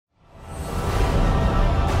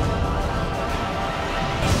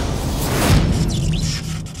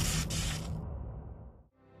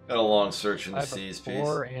long searching I the have seas a piece.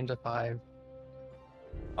 4 and a 5.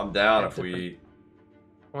 I'm down if Different. we...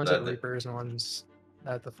 One's at Reapers and one's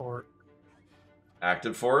at the fort.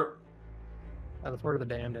 Active for it? At the Fort of the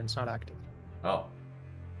Damned, and it's not active. Oh.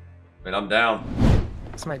 I mean, I'm down.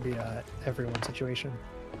 This might be a everyone situation.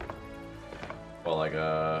 Well, like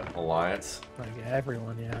alliance? Like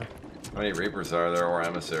everyone, yeah. How many Reapers are there or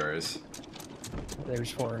emissaries?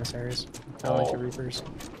 There's 4 emissaries. Only 2 Reapers.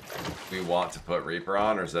 We want to put Reaper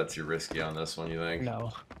on, or is that too risky on this one, you think?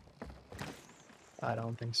 No. I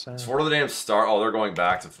don't think so. Is Fort of the Damned start? Oh, they're going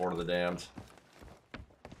back to Fort of the Damned.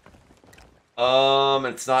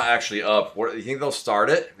 It's not actually up. What, you think they'll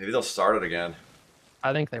start it? Maybe they'll start it again.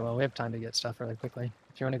 I think they will. We have time to get stuff really quickly.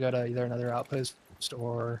 If you want to go to either another outpost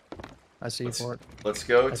or a seaport. Let's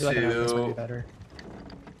go I feel like an outpost might be to... better.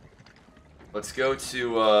 Let's go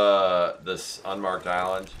to this unmarked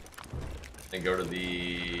island and go to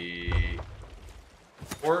the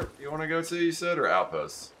port you want to go to, you said, or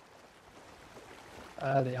outposts?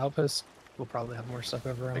 The outpost will probably have more stuff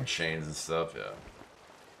over on. Like chains and stuff, yeah.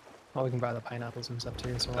 Well, we can buy the pineapples and stuff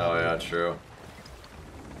too. So Oh yeah, true.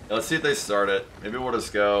 Yeah, let's see if they start it. Maybe we'll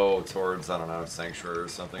just go towards, I don't know, Sanctuary or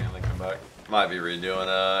something and then come back. Might be redoing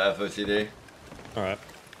FOTD. Alright.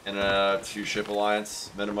 And a 2-ship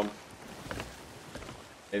alliance minimum.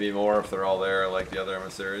 Maybe more if they're all there like the other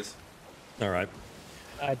emissaries. Alright.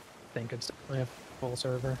 I think it's definitely a full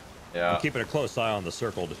server. Yeah. I'm keeping a close eye on the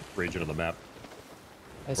circled region of the map.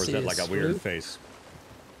 I Or is see that like a weird sloop. face?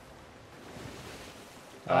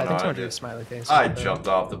 I think someone did a smiley face. I jumped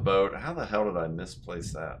off the boat. How the hell did I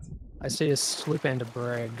misplace that? I see a sloop and a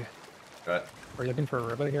brig. Okay. Are you looking for a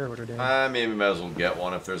rowboat here? What are we doing? I mean, we might as well get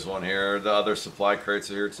one if there's one here. The other supply crates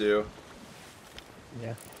are here too.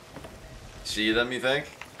 Yeah. See them, you think?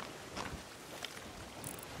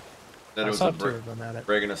 Then it was a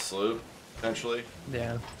brig and a sloop, potentially.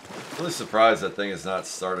 Yeah. I'm really surprised that thing is not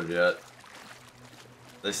started yet.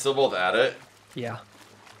 They still both at it? Yeah.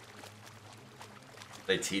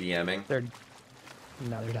 They TDMing? They're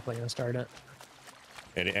definitely gonna start it.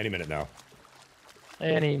 Any minute now.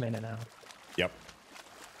 Any minute now. Yep.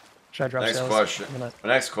 Should I drop Next sales? question. My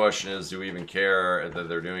next question is, do we even care that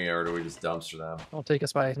they're doing it, or do we just dumpster them? I'll take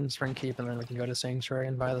us by Spring Keep, and then we can go to Sanctuary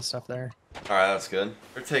and buy the stuff there. Alright, that's good.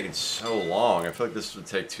 They're taking so long. I feel like this would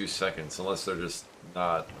take 2 seconds, unless they're just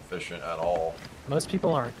not efficient at all. Most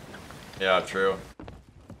people aren't. Yeah, true.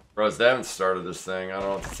 Bros, they haven't started this thing. I don't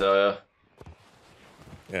know what to tell you.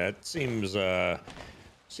 Yeah, it seems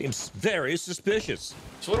very suspicious.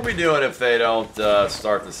 So what are we doing if they don't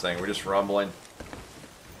start this thing? We're just rumbling.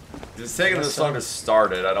 It's taking this long to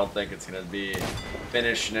start it. I don't think it's going to be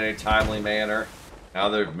finished in any timely manner. Now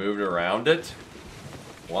they've moved around it.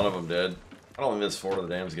 One of them did. I don't think this Fort of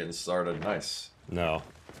the Dam's getting started. Nice. No.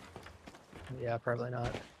 Yeah, probably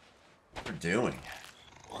not. What they're doing?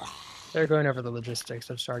 They're going over the logistics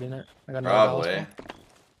of starting it. I got Probably.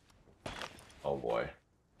 Oh boy.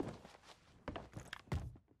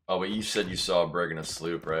 Oh, but you said you saw a brig and a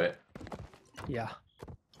sloop, right? Yeah.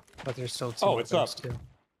 But there's still 2 Oh, it's up. too.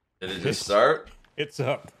 Did it just start? It's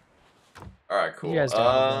up. Alright, cool. You guys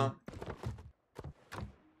don't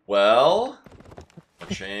well,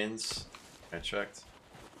 chains. I checked.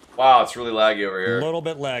 Wow, it's really laggy over here. A little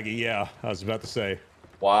bit laggy, yeah. I was about to say.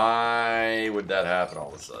 Why would that happen all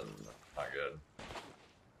of a sudden? Not good.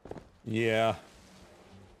 Yeah.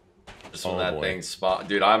 Just when that thing spot,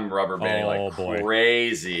 dude, I'm rubber banding like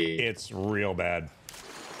crazy. It's real bad.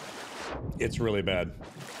 It's really bad.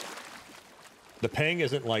 The ping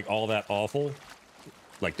isn't like all that awful.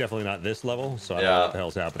 Like definitely not this level, so I don't know what the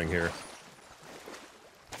hell's happening here.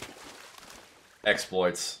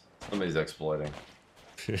 Exploits. Somebody's exploiting.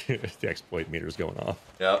 The exploit meter's going off.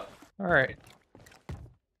 Yep. Alright.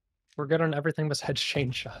 We're good on everything besides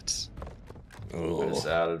chain shots. I just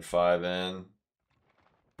added 5 in.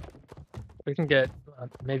 We can get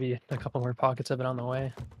maybe a couple more pockets of it on the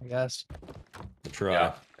way, I guess.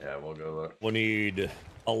 Try. Yeah, we'll go look. We'll need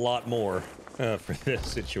a lot more for this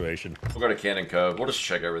situation. We'll go to Cannon Cove. We'll just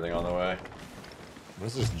check everything on the way.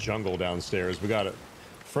 This is jungle downstairs. We got a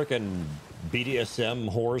frickin' BDSM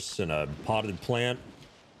horse and a potted plant.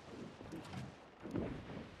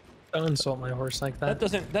 Don't insult my horse like that.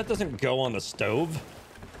 That doesn't go on the stove.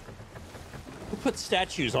 Who put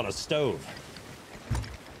statues on a stove?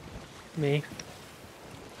 Me.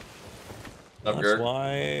 That's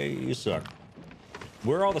why you suck.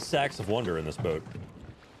 Where are all the sacks of wonder in this boat?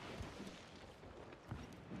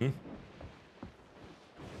 I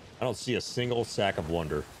don't see a single sack of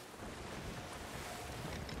wonder.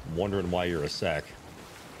 I'm wondering why you're a sack.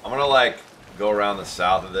 I'm gonna like go around the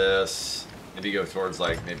south of this. Maybe go towards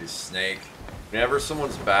like maybe Snake. Whenever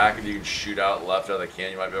someone's back, if you can shoot out left out of the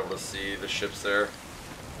can, you might be able to see the ships there.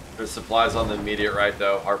 There's supplies on the immediate right,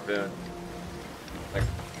 though. Harpoon. Like,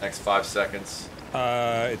 next 5 seconds.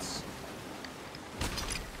 It's...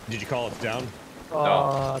 Did you call it down?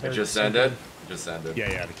 No, it just ended. Just ended.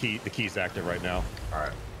 Yeah, the key's active right now.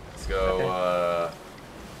 Alright, let's go,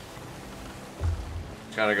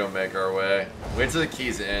 kind of go make our way. Wait till the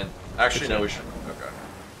key's in. Actually, no, we should. Okay.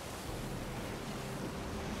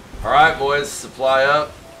 Alright, boys, supply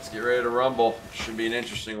up. Let's get ready to rumble. Should be an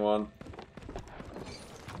interesting one.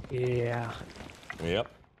 Yeah. Yep.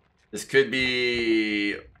 This could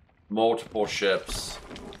be multiple ships.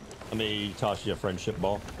 Let me toss you a friendship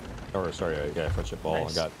ball. Or, sorry, yeah, friendship ball.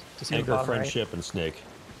 Nice. I got anchor, friendship, and snake.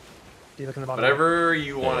 Do you look in the bottom? Whatever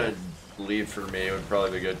you want to leave for me would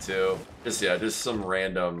probably be good too. Just some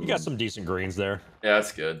random. You got some decent greens there. Yeah,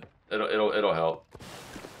 that's good. It'll help.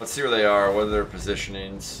 Let's see where they are. What are their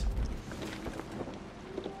positionings?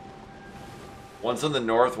 One's on the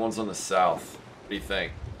north, one's on the south. What do you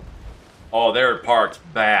think? Oh, they're parked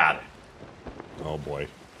bad. Oh boy.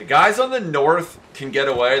 The guys on the north can get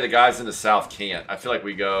away. The guys in the south can't. I feel like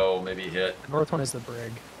we go maybe hit. The north one is the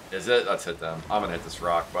brig. Is it? Let's hit them. I'm gonna hit this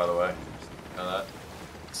rock, by the way. Know that?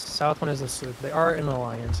 South one is the sloop. They are in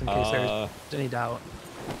alliance in case there's any doubt.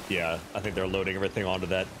 Yeah, I think they're loading everything onto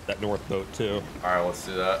that north boat too. All right, let's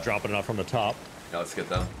do that. Dropping it off from the top. Yeah, let's get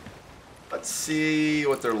them. Let's see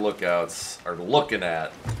what their lookouts are looking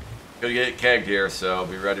at. Gonna get kegged here, so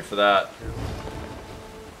be ready for that.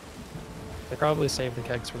 They probably saved the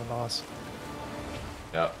kegs for the boss.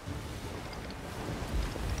 Yep.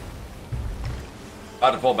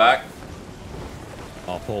 About to pull back.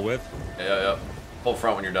 I'll pull with. Yeah. Pull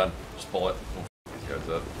front when you're done. Just pull it. Goes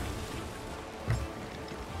up.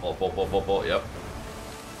 Pull. Yep.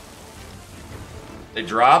 They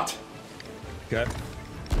dropped. Okay.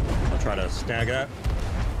 I'll try to snag that.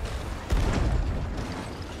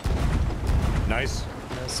 Nice.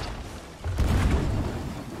 Missed.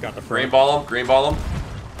 Got the Green front. ball them. Green ball them.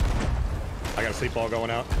 I got a sleep ball going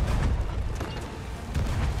out.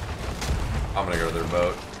 I'm gonna go to their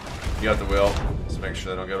boat. You got the wheel. Just make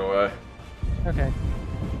sure they don't get away. Okay.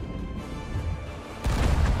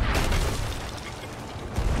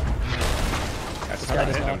 That's This guy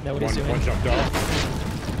does not know what he's doing. One jumped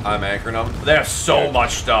off. I'm anchoring them. They have so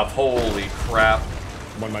much stuff. Holy crap.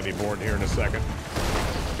 One might be bored here in a second.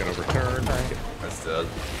 Gonna return. Right. That's dead.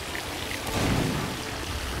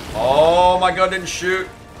 Oh my god, didn't shoot.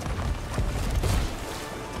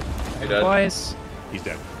 He dead. Twice. He's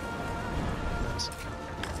dead. Nice.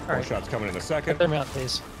 More Alright. shots coming in a Get second. their mount,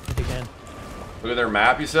 please, if you can. Look at their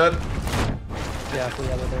map, you said? Yeah,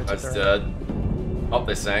 they're there. That's dead. Oh,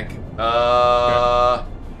 they sank.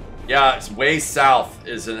 Yeah, it's way south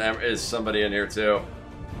is somebody in here too.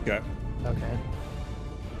 Okay. Okay.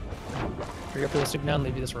 Are you up for the stick down?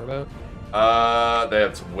 Leave you this rowboat. They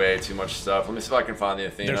have way too much stuff. Let me see if I can find the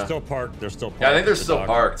Athena. They're still parked. They're still parked. Yeah, I think they're at the still dock.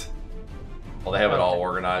 parked. Well, they have it all Okay.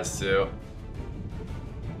 organized too.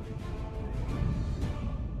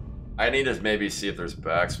 I need to maybe see if there's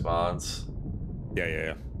back spawns.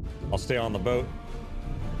 Yeah. I'll stay on the boat.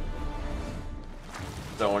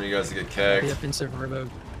 Don't want you guys to get The kegged. offensive rowboat.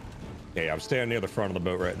 Yeah, I'm staying near the front of the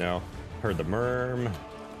boat right now. Heard the merm.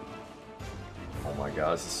 Oh my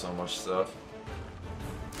god, this is so much stuff.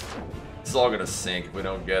 This is all gonna sink if we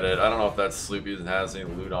don't get it. I don't know if that sloop even has any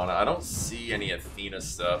loot on it. I don't see any Athena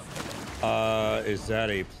stuff. Is that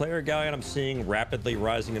a player guide I'm seeing rapidly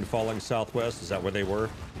rising and falling southwest? Is that where they were?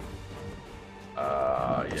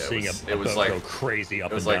 Yeah, Seeing it a was boat like go crazy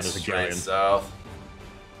up it was and down like as a straight galleon. south.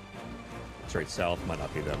 Straight south might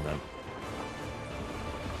not be them then.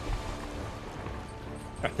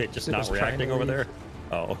 Are they just Sloop not is trying reacting to over leave. there?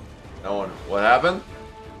 Oh, No one. What happened?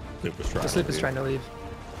 Sloop was trying. The sloop to is leave. trying to leave.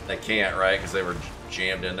 They can't, right? Because they were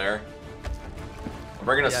jammed in there. I'm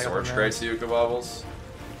bringing a Yeah, I got storage them crate to you, Kabobbles.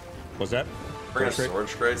 Was that? Bringing a Storage storage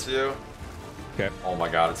crate crate? to you. Okay. Oh my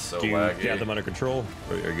god, it's so Do you laggy. have them under control?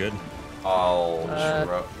 Are you good? I'll just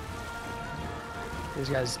rub. These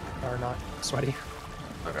guys are not sweaty.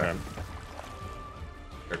 Okay.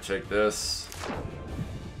 Here, take this.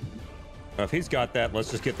 If he's got that,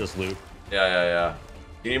 let's just get this loot. Yeah.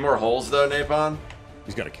 You need more holes though, Napon?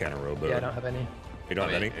 He's got a can of rowboat. Yeah, I don't have any. You don't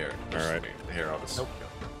have any? Here. All right. Here, I'll just. Nope.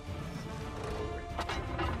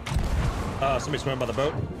 Somebody swim by the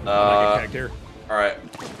boat. Uh, Mega keg here. Alright.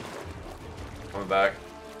 Coming back.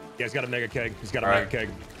 Yeah, he's got a mega keg. He's got a All mega right. keg.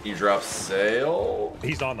 You drop sail.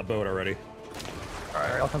 He's on the boat already.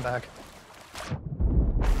 Alright, I'll come back.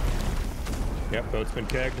 Yep, boat's been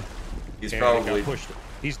kegged. He's And probably. it got pushed.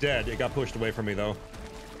 He's dead. It got pushed away from me though.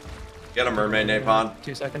 Get a mermaid napalm.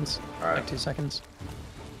 2 seconds. All right. Like 2 seconds.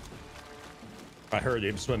 I heard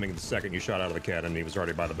him swimming the second you shot out of the cannon. He was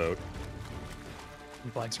already by the boat.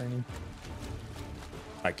 Black's raining.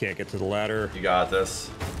 I can't get to the ladder. You got this.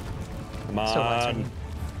 Come Still black's on. raining.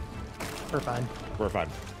 We're fine. We're fine.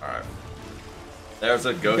 All right. There's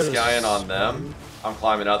a ghost guy in on them. I'm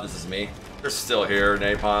climbing up. This is me. They're still here,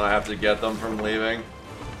 Napon. I have to get them from leaving.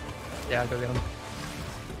 Yeah, go get him.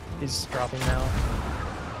 He's dropping now.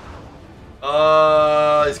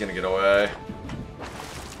 He's gonna get away.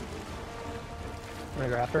 I'm gonna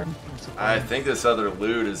go after him. I think this other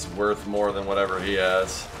loot is worth more than whatever he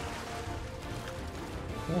has.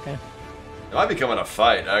 Okay. It might be coming a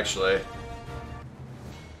fight, actually.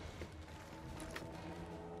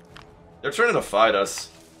 They're trying to fight us.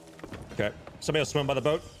 Okay. Somebody else swim by the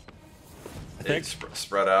boat? I think.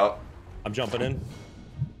 Spread out. I'm jumping in.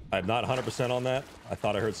 I'm not 100% on that. I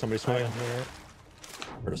thought I heard somebody swimming.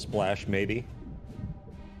 Heard a splash, maybe.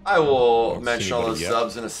 I will Don't mention see all anybody those yet.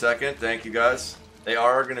 subs in a second. Thank you, guys. They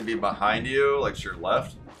are going to be behind you, like to your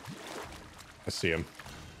left. I see him.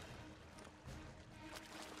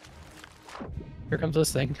 Here comes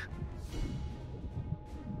this thing.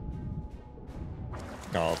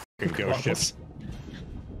 Oh, fucking ghost ship.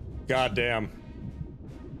 God damn.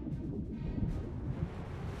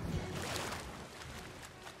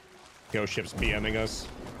 Ghost ship's BMing us.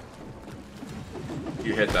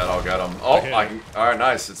 You hit that, I'll get him. Oh, all right,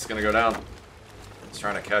 nice. It's going to go down. He's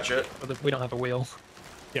trying to catch it. We don't have a wheel.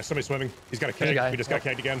 Yeah, somebody's swimming. He's got a There's a keg. guy. We just got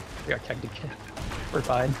kegged again. We got kegged again. We're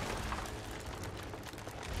fine.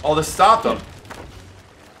 Oh, this stopped them.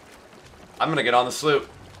 I'm going to get on the sloop.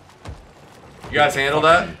 You guys handle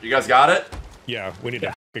that? You guys got it? Yeah, we need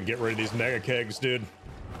to fucking get rid of these mega kegs, dude.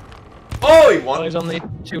 Oh, he Oh, won. there's only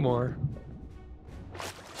 2 more.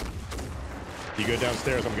 You go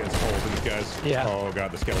downstairs, I'm getting holes in these guys. Yeah. Oh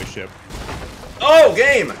god, the skelly ship. Oh,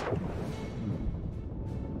 game!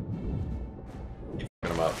 Keep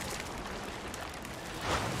him up.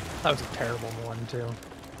 That was a terrible one, too.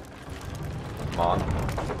 Come on.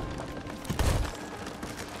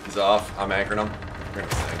 He's off. I'm anchoring him. We're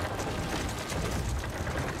gonna sink.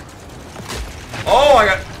 Oh,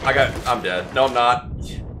 I'm dead. No, I'm not.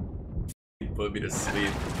 He put me to sleep.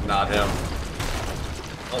 Not him.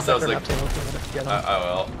 Unless that was like... I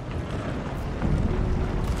will.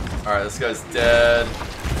 Alright, this guy's dead.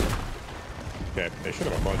 Okay, they should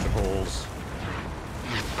have a bunch of holes.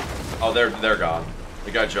 Oh, they're gone.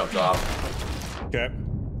 The guy jumped off. Okay.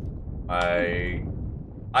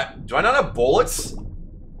 Do I not have bullets?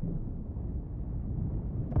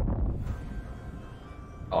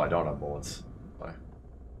 Oh, I don't have bullets. Why?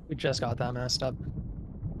 We just got that messed up.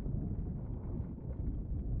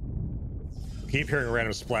 Keep hearing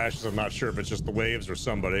random splashes. I'm not sure if it's just the waves or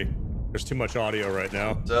somebody. There's too much audio right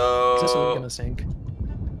now. Is this loot So, gonna sink?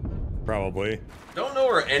 Probably. don't know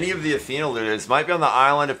where any of the Athena loot is. Might be on the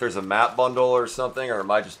island if there's a map bundle or something, or it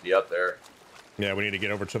might just be up there. Yeah, we need to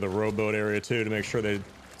get over to the rowboat area too to make sure that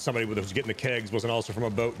somebody that was getting the kegs wasn't also from a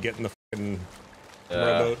boat getting the fucking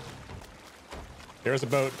rowboat. There's a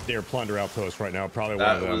boat near Plunder Outpost right now. Probably one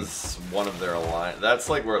of That them. was one of their alliance. That's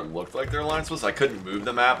like where it looked like their alliance was. I couldn't move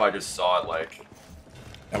the map. I just saw it like.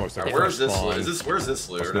 That looks like a Where's this? spawn. Where's this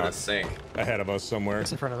loot? Or did not- it sink? Ahead of us somewhere.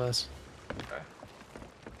 It's in front of us. Okay.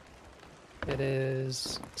 It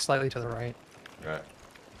is slightly to the right. Right.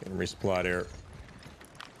 Getting resupplied here.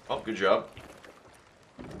 Oh, good job.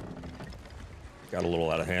 Got a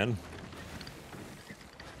little out of hand.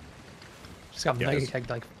 Just got Yeah, mega this-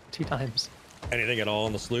 kegged like 2 times. Anything at all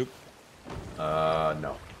on the sloop?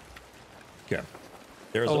 No. Okay.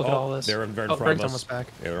 There's Oh, look at all this. They're in front Oh, of Brig's us. almost back.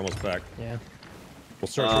 Yeah, they're almost back. Yeah. We'll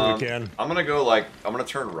search what we can. I'm gonna go like I'm gonna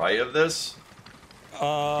turn right of this.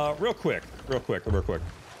 Real quick.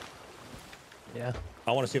 Yeah.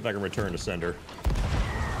 I want to see if I can return to sender.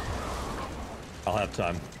 I'll have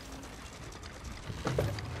time.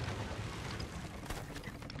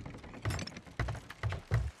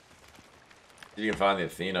 You can find the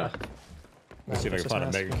Athena. Let's see if I can find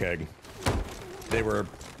a mega keg. They were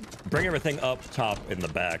bring everything up top in the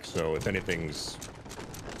back, so if anything's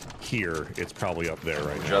here, it's probably up there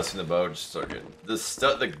right now. Adjusting the boat, just start getting the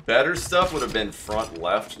stuff. The better stuff would have been front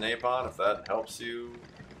left, Napon, if that helps you.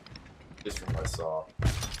 Just from what I saw.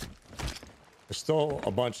 There's still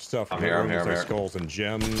a bunch of stuff. I'm in the here, I'm room. here, There's I'm like here. skulls and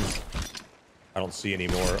gems. I don't see any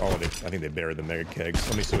more. Oh, I think they buried the mega kegs.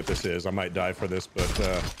 Let me see what this is. I might die for this,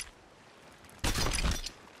 but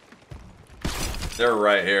They're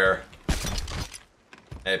right here.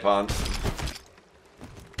 Napon,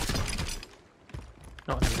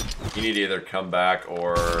 No, you need to either come back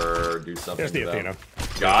or do something there's the to them.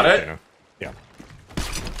 Athena. Got There's it? the Athena.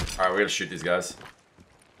 Yeah. Alright, we gotta shoot these guys.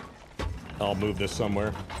 I'll move this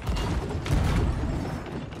somewhere.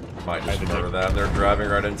 Might just murder them. They're driving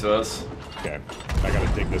right into us. Okay. I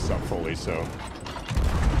gotta dig this up fully, so.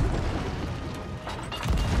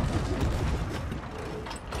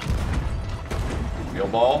 Wheel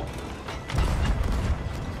ball.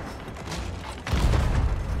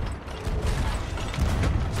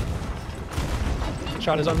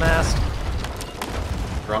 Shot is unmasked.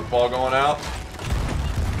 Drunk ball going out.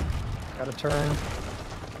 Got a turn.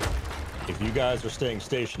 If you guys are staying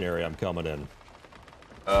stationary, I'm coming in.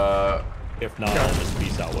 If not, Okay. I'll just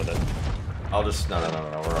peace out with it. I'll just no, we're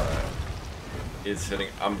alright. He's hitting.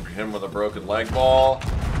 I'm hitting with a broken leg ball.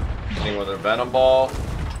 Hitting with a venom ball.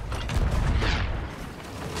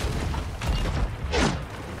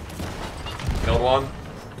 Killed one.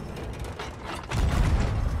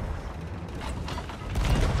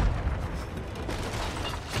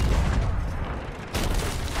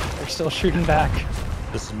 They're still shooting back.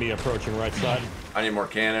 This is me approaching right side. I need more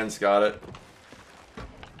cannons. Got it.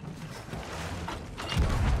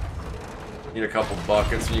 Need a couple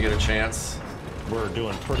buckets when you get a chance. We're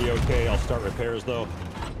doing pretty okay. I'll start repairs though.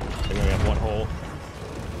 I think we have one hole.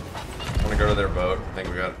 I'm gonna go to their boat. I think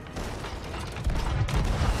we got.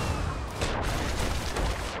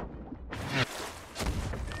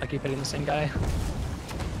 I keep hitting the same guy.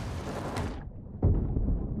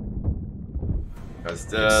 Guy's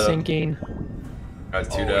dead. Sinking. Guy's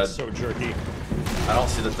two Oh, dead. it's so jerky. I don't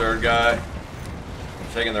see the third guy.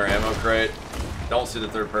 I'm taking their ammo crate. Don't see the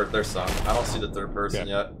third person. They're sunk. I don't see the third person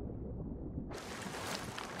yet.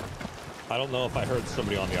 I don't know if I heard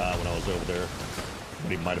somebody on the island when I was over there,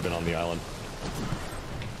 but he might have been on the island.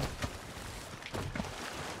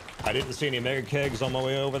 I didn't see any mega kegs on my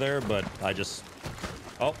way over there, but I just...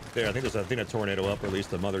 Oh, there, I think there's a tornado up, or at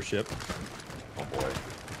least the mothership. Oh boy.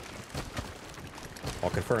 I'll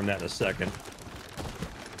confirm that in a second.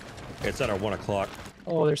 It's at our 1 o'clock.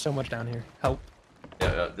 Oh, there's so much down here. Help.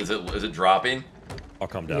 Yeah, is it dropping? I'll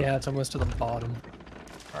come down. Yeah, it's almost to the bottom.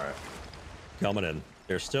 Alright. Coming in.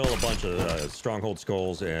 There's still a bunch of stronghold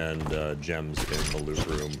skulls and gems in the loot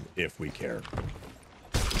room, if we care.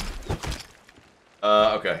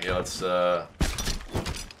 Okay, yeah, let's, let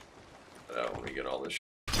me get all this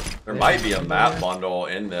There might be a map bundle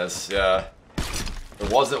in this, yeah. There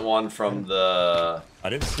wasn't one from the... I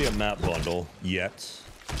didn't see a map bundle yet.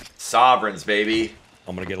 Sovereigns, baby.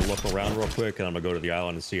 I'm gonna get a look around real quick, and I'm gonna go to the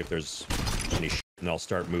island and see if there's any shit, and I'll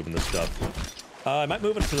start moving the stuff. I might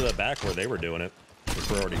move it to the back where they were doing it. If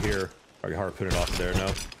we're already here. Are you harpoon it off there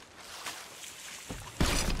now?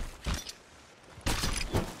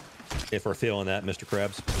 If we're feeling that, Mr.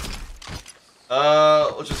 Krabs.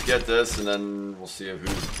 Let's just get this, and then we'll see who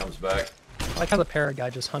comes back. I like how the parrot guy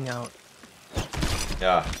just hung out.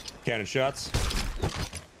 Yeah. Cannon shots.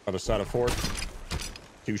 Other side of fort.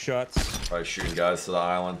 2 shots. Probably shooting guys to the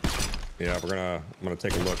island. Yeah, I'm gonna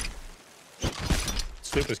take a look.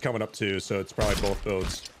 Sloop is coming up too, so it's probably both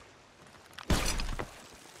boats.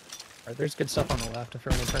 Alright, there's good stuff on the left if you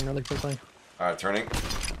want to turn really quickly. Alright, turning.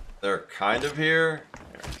 They're kind of here.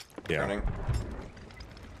 Yeah. Turning.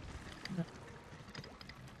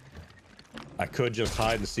 I could just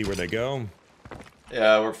hide and see where they go.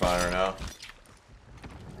 Yeah, we're fine right now.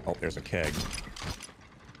 Oh, there's a keg.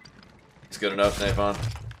 It's good enough, Nathan.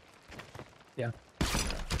 Yeah.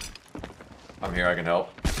 I'm here, I can help.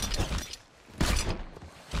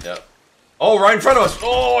 Yep. Oh, right in front of us!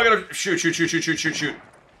 Oh, I gotta shoot.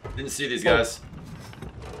 Didn't see these guys.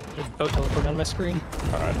 Good boat teleport on my screen.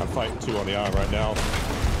 Alright, I'm fighting 2 on the island right now.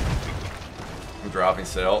 I'm dropping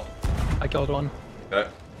sail. I killed one. Okay.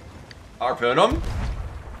 Harpoon him.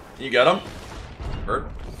 Can you get him? Bird.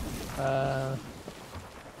 Got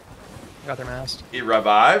their mast. He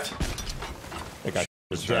revived. I got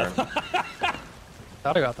his Turn. death.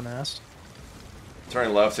 Thought I got the mast.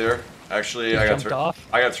 Turning left here. Actually, I Jumped off.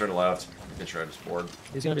 I got to turn left. Get try to board.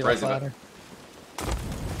 He's gonna be Raising left it. ladder.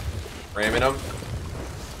 Ramming him.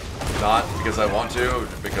 Not because I want to,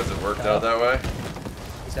 just because it worked out that way.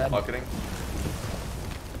 He's dead. Bucketing.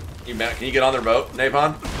 Can you get on their boat,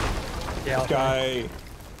 Napon? Yeah, I'll Guy,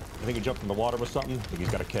 I think he jumped in the water with something. I think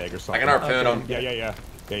he's got a keg or I something. can harpoon Okay. him.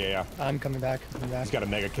 Yeah. I'm coming back. He's got a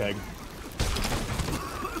mega keg.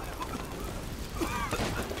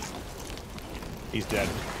 He's dead.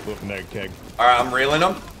 Blew up a mega keg. Alright, I'm reeling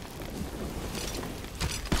him.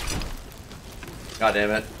 God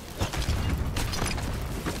damn it.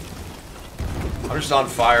 I'm just on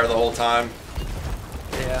fire the whole time.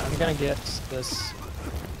 Yeah, I'm gonna get this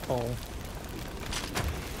hole.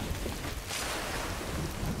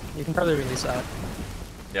 You can probably release that.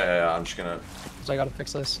 Yeah, I'm just gonna... So I gotta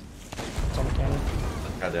fix this. It's on the cannon.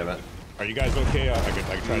 God damn it. Are you guys okay? I could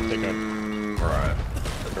try to take a... Alright.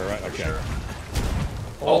 Alright, okay. Sure.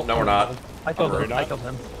 Oh, no, we're not. I killed We're him. not? I killed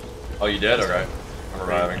him. Oh, you did? Okay. I'm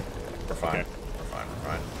reviving. We're fine. Okay. We're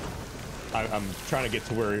fine. I'm trying to get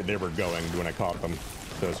to where they were going when I caught them.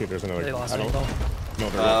 So see if there's another... They lost I don't angle. know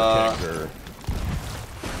if there are kegs or...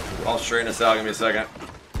 I'll straighten this out. Give me a second.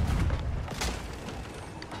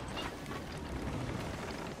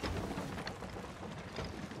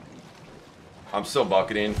 I'm still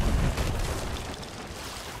bucketing.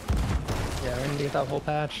 Yeah, we're gonna get that hole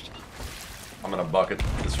patched. I'm gonna bucket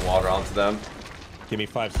this water onto them. Give me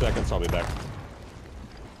 5 seconds, I'll be back.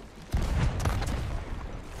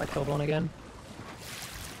 I killed one again.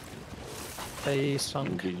 They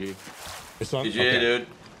sunk. GG. This one? GG, Okay. dude.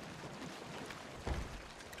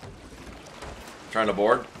 Trying to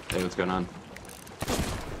board? Hey, what's going on?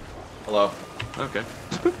 Hello. Okay.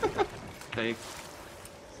 Hey,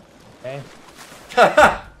 Okay.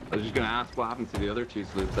 I was just gonna ask what happened to the other 2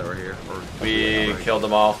 sloops that were here. Or We killed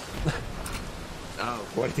them all. Oh,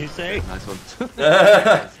 What did he say? nice one.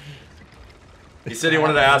 He said he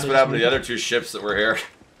wanted to ask what happened to the other 2 ships that were here.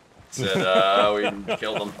 Said, we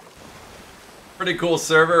killed them. Pretty cool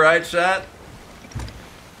server, right, chat?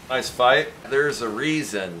 Nice fight. There's a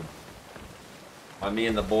reason why me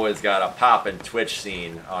and the boys got a poppin' Twitch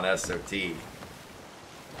scene on SOT.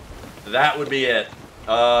 That would be it.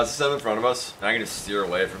 Is this in front of us? I can just steer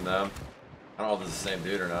away from them. I don't know if this is the same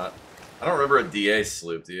dude or not. I don't remember a DA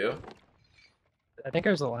sloop, do you? I think it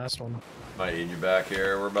was the last one. Might need you back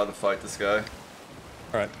here. We're about to fight this guy.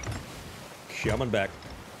 Alright. Coming back.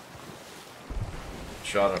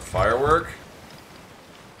 Shot a firework.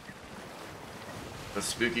 A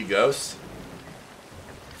spooky ghost.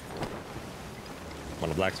 On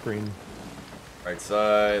a black screen. Right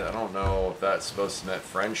side. I don't know if that's supposed to mean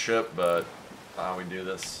friendship, but how we do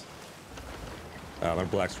this. On a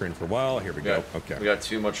black screen for a while. Here we go. Okay. We got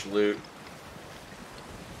too much loot.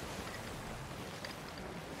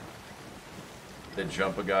 They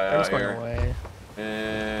jump a guy I was out going here.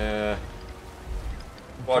 away.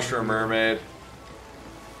 Washer a mermaid.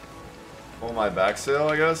 Pull my back sail,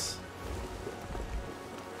 I guess.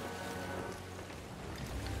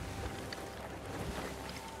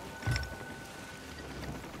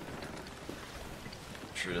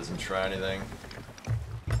 Sure doesn't try anything.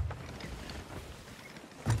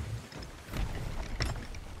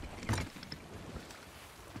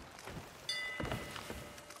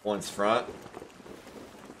 One's front.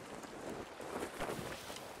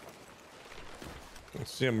 Don't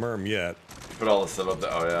see a merm yet. Put all this stuff up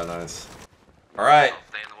there. Oh yeah, nice. All right.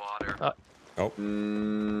 Stay in the water. Oh.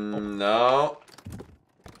 No.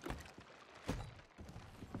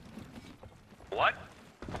 What?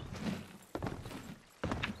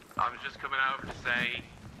 I was just coming over to say,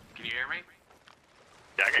 can you hear me?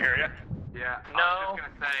 Yeah, I can hear you. Yeah. No. I was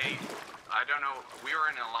just gonna say, I don't know. We were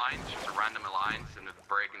in an alliance, just a random alliance, and the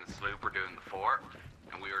brig and the sloop were doing the fort,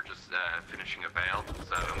 and we were just finishing a veil.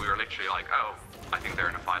 So, and we were literally like, oh, I think they're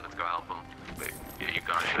in a fight. Let's go help them. But yeah, you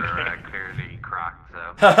guys are clearly cracked. So.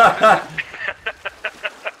 I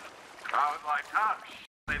was like, oh,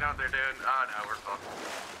 they know what they're doing. Oh no, we're fucked.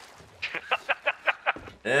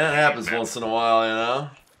 Yeah, it happens once in a while, you know?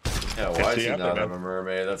 Yeah, why does he Yeah, not man. have a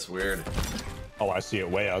mermaid? That's weird. Oh, I see it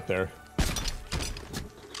way out there.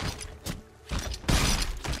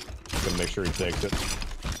 Gonna make sure he takes it.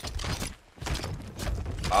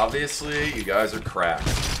 Obviously, you guys are cracked.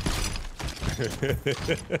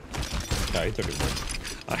 No, he took it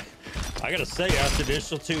one. I gotta say, after the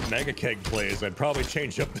initial 2 mega keg plays, I'd probably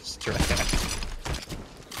change up the strat.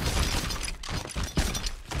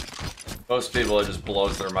 Most people, it just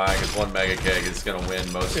blows their mind because one mega keg is going to win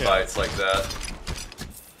most fights like that.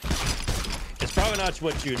 It's probably not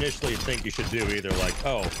what you initially think you should do either. Like,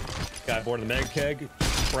 oh, guy aboard the mega keg,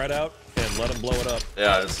 spread out, and let him blow it up.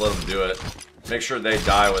 Yeah, just let them do it. Make sure they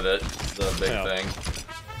die with it. It's the big thing.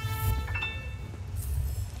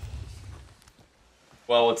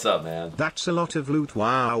 Well, what's up, man? That's a lot of loot.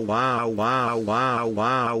 Wow, wow, wow, wow,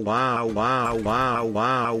 wow, wow, wow, wow,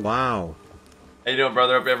 wow, wow. How you doing,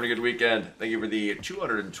 brother? Hope you're having a good weekend. Thank you for the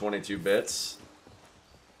 222 bits.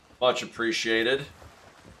 Much appreciated.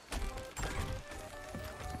 I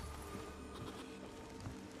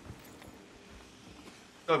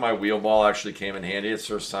feel like my wheel ball actually came in handy. It's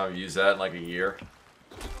the first time I've used that in like a year.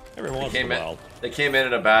 Every once in a while. They came in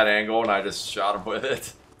at a bad angle, and I just shot them with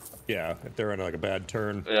it. Yeah, if they're in like a bad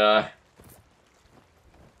turn. Yeah.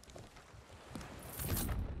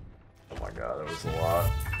 Oh my god, that was a lot.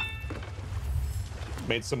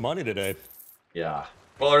 Made some money today. Yeah.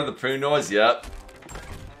 Well, heard the poo noise? Yep.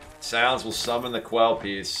 Sounds will summon the quell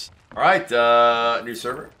piece. All right, new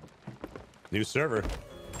server. New server.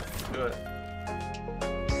 Do it.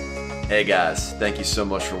 Hey guys, thank you so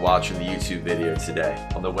much for watching the YouTube video today.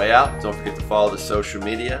 On the way out, don't forget to follow the social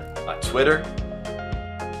media, my Twitter,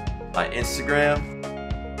 my Instagram.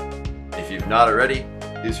 If you've not already,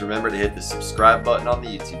 please remember to hit the subscribe button on the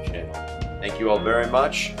YouTube channel. Thank you all very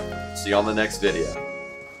much. See you on the next video.